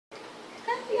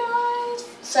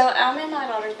So I'm in my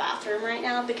daughter's bathroom right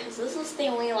now because this is the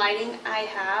only lighting I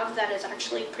have that is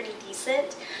actually pretty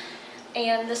decent.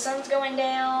 And the sun's going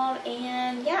down,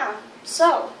 and yeah.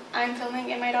 So I'm filming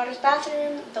in my daughter's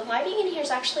bathroom. The lighting in here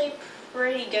is actually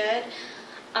pretty good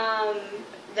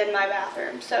than my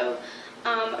bathroom. So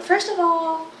first of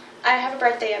all, I have a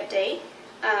birthday update.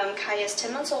 Kaya's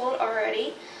 10 months old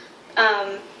already.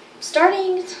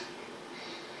 Starting,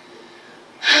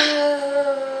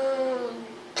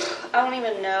 I don't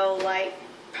even know, like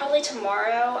probably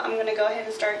tomorrow I'm going to go ahead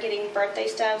and start getting birthday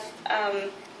stuff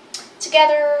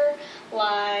together,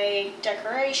 like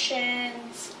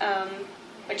decorations,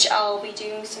 which I'll be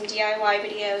doing some DIY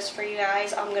videos for you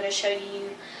guys. I'm going to show you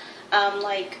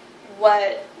like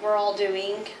what we're all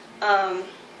doing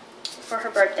for her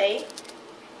birthday.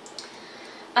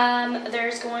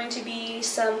 There's going to be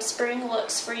some spring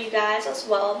looks for you guys as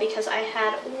well, because I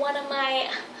had one of my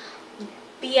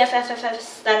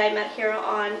BFFs that I met here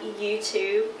on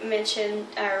YouTube mentioned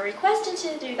or requested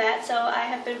to do that, so I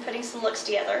have been putting some looks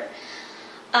together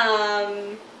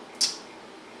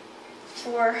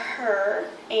for her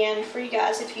and for you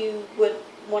guys if you would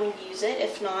want to use it.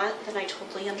 If not, then I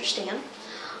totally understand.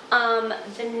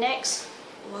 The next,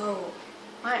 whoa,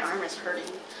 my arm is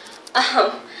hurting.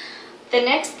 The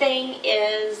next thing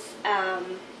is,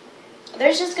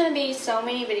 there's just going to be so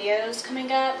many videos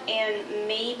coming up and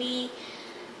maybe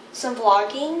some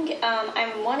vlogging.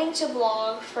 I'm wanting to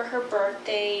vlog for her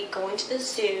birthday, going to the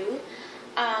zoo,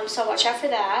 so watch out for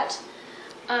that.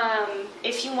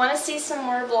 If you want to see some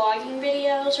more vlogging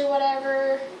videos or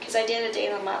whatever, because I did a day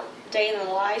in the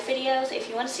life videos, if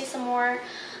you want to see some more,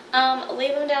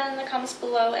 leave them down in the comments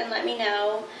below and let me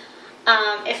know.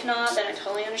 If not, then I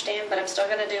totally understand, but I'm still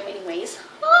gonna do them anyways.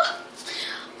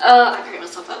 I cranked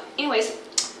myself up. Anyways,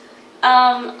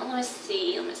 let me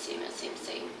see.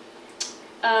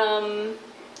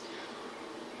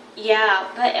 Yeah,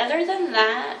 but other than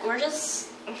that,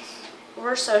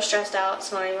 we're so stressed out,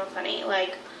 it's not even funny.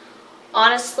 Like,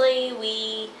 honestly,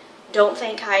 we don't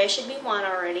think Kaya should be 1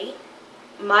 already.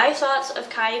 My thoughts of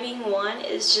Kaya being 1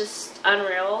 is just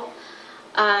unreal.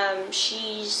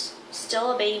 She's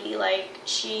still a baby, like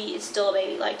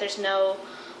there's no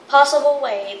possible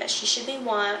way that she should be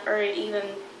 1 or even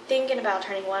thinking about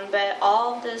turning 1, but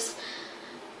all this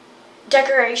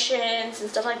decorations and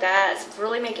stuff like that is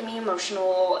really making me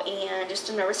emotional and just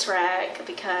a nervous wreck,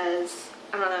 because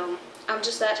I don't know, I'm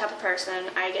just that type of person.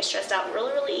 I get stressed out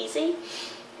really easy.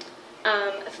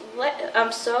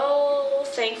 I'm so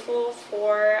thankful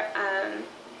for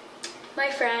my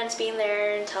friends being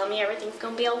there and telling me everything's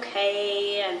gonna be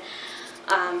okay, and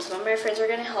some of my friends are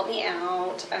gonna help me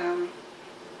out.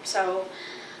 So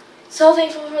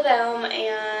thankful for them.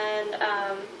 And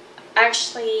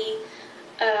actually,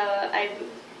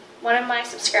 one of my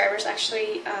subscribers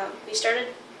actually, we started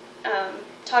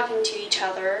talking to each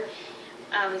other.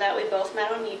 That we both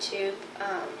met on YouTube.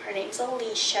 Her name's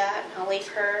Alicia, and I'll leave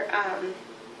her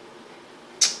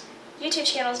YouTube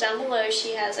channels down below.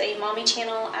 She has a mommy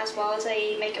channel as well as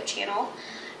a makeup channel.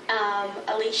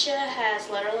 Alicia has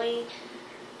literally,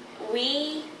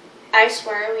 I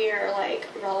swear we are like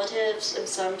relatives in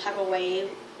some type of way.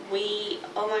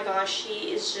 Oh my gosh,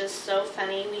 she is just so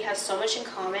funny. We have so much in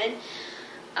common.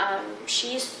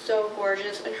 She's so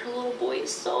gorgeous, and her little boy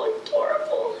is so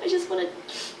adorable. I just want to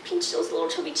pinch those little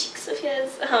chubby cheeks of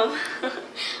his.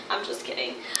 I'm just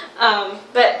kidding.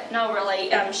 But no,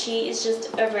 really, she is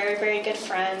just a very good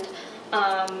friend.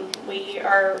 We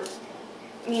are,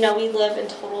 we live in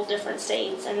total different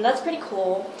states, and that's pretty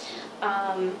cool.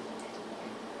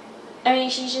 I mean,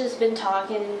 she's just been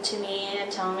talking to me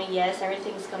and telling me, yes,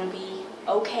 everything's going to be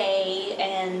okay,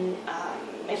 and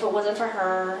if it wasn't for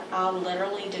her, I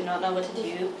literally do not know what to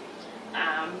do.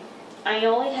 I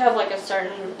only have like a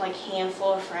certain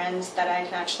handful of friends that I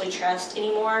can actually trust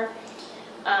anymore.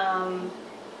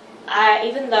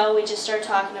 Even though we just started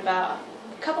talking about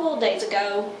a couple of days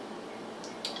ago,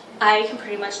 I can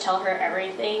pretty much tell her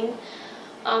everything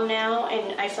now,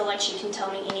 and I feel like she can tell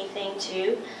me anything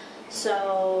too.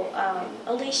 So,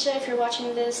 Alicia, if you're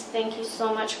watching this, thank you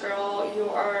so much, girl. You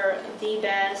are the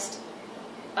best.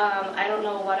 I don't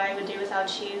know what I would do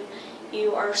without you.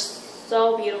 You are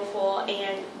so beautiful,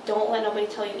 and don't let nobody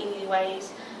tell you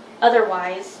anyways.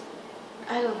 Otherwise,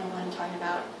 I don't know what I'm talking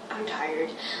about. I'm tired.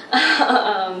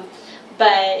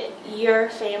 But your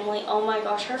family, oh my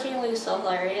gosh, her family is so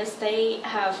hilarious. They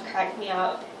have cracked me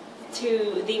up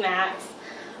to the max.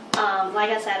 Like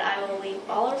I said, I will leave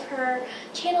all of her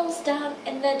channels down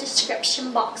in the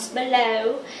description box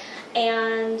below.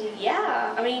 And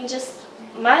yeah, I mean, just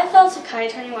my thoughts of Kaya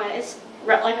turning 1 is,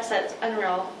 like I said, it's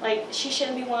unreal. Like, she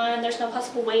shouldn't be 1. There's no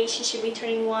possible way she should be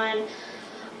turning 1.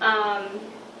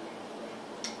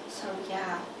 So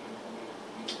yeah.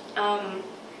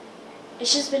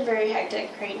 It's just been very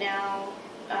hectic right now.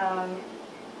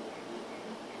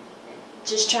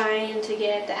 Just trying to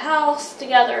get the house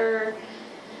together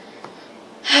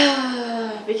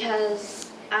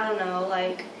because I don't know,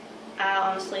 like, I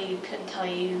honestly couldn't tell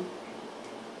you.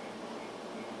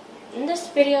 And this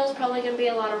video is probably going to be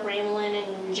a lot of rambling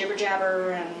and jibber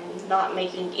jabber and not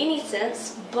making any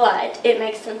sense, but it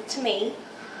makes sense to me.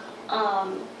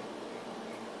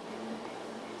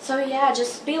 So yeah,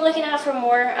 just be looking out for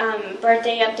more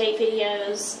birthday update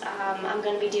videos. I'm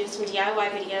going to be doing some DIY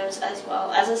videos as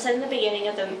well. As I said in the beginning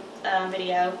of the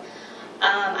video,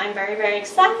 I'm very, very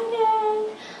excited,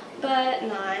 but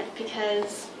not,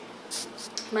 because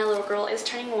my little girl is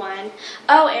turning 1.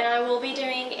 Oh, and I will be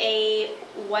doing a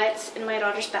what's in my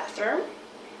daughter's bathroom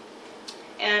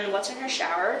and what's in her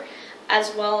shower,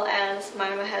 as well as my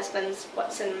husband's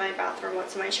what's in my bathroom,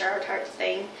 what's in my shower type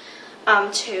thing,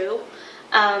 too.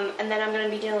 And then I'm going to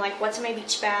be doing like what's in my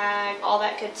beach bag, all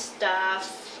that good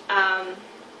stuff.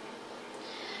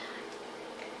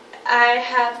 I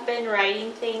have been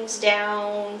writing things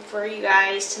down for you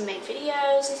guys to make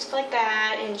videos and stuff like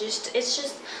that, and it's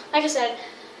just, like I said,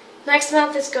 next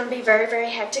month is going to be very, very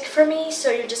hectic for me,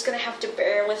 so you're just going to have to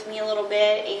bear with me a little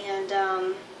bit,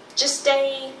 and just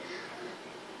stay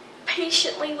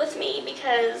patiently with me,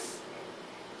 because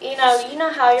you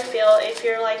know how you feel if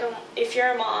you're like if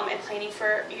you're a mom and planning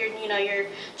for your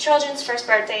children's first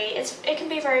birthday. It can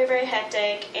be very, very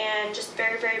hectic and just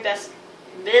very, very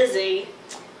busy.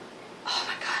 Oh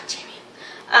my God, Jamie.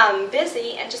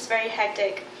 Busy and just very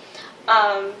hectic.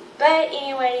 But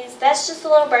anyways, that's just a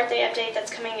little birthday update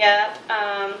that's coming up.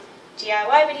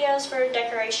 DIY videos for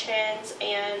decorations,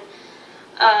 and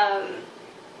I'm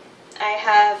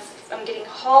getting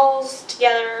hauls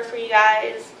together for you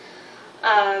guys.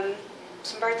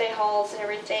 Some birthday hauls and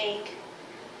everything.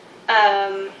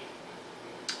 And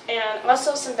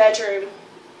also some bedroom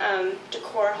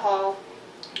decor haul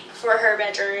for her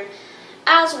bedroom,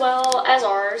 as well as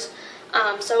ours.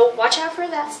 So watch out for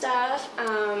that stuff.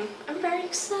 I'm very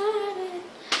excited.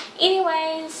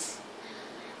 Anyways,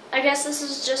 I guess this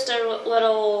is just a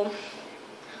little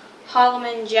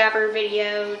Holiman jabber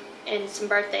video and some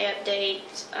birthday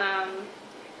updates.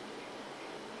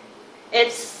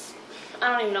 I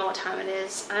don't even know what time it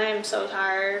is. I am so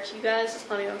tired, you guys. It's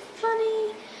not even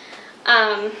funny.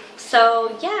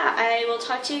 So yeah, I will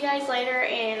talk to you guys later,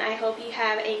 and I hope you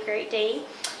have a great day.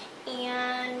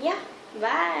 And yeah,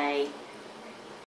 bye.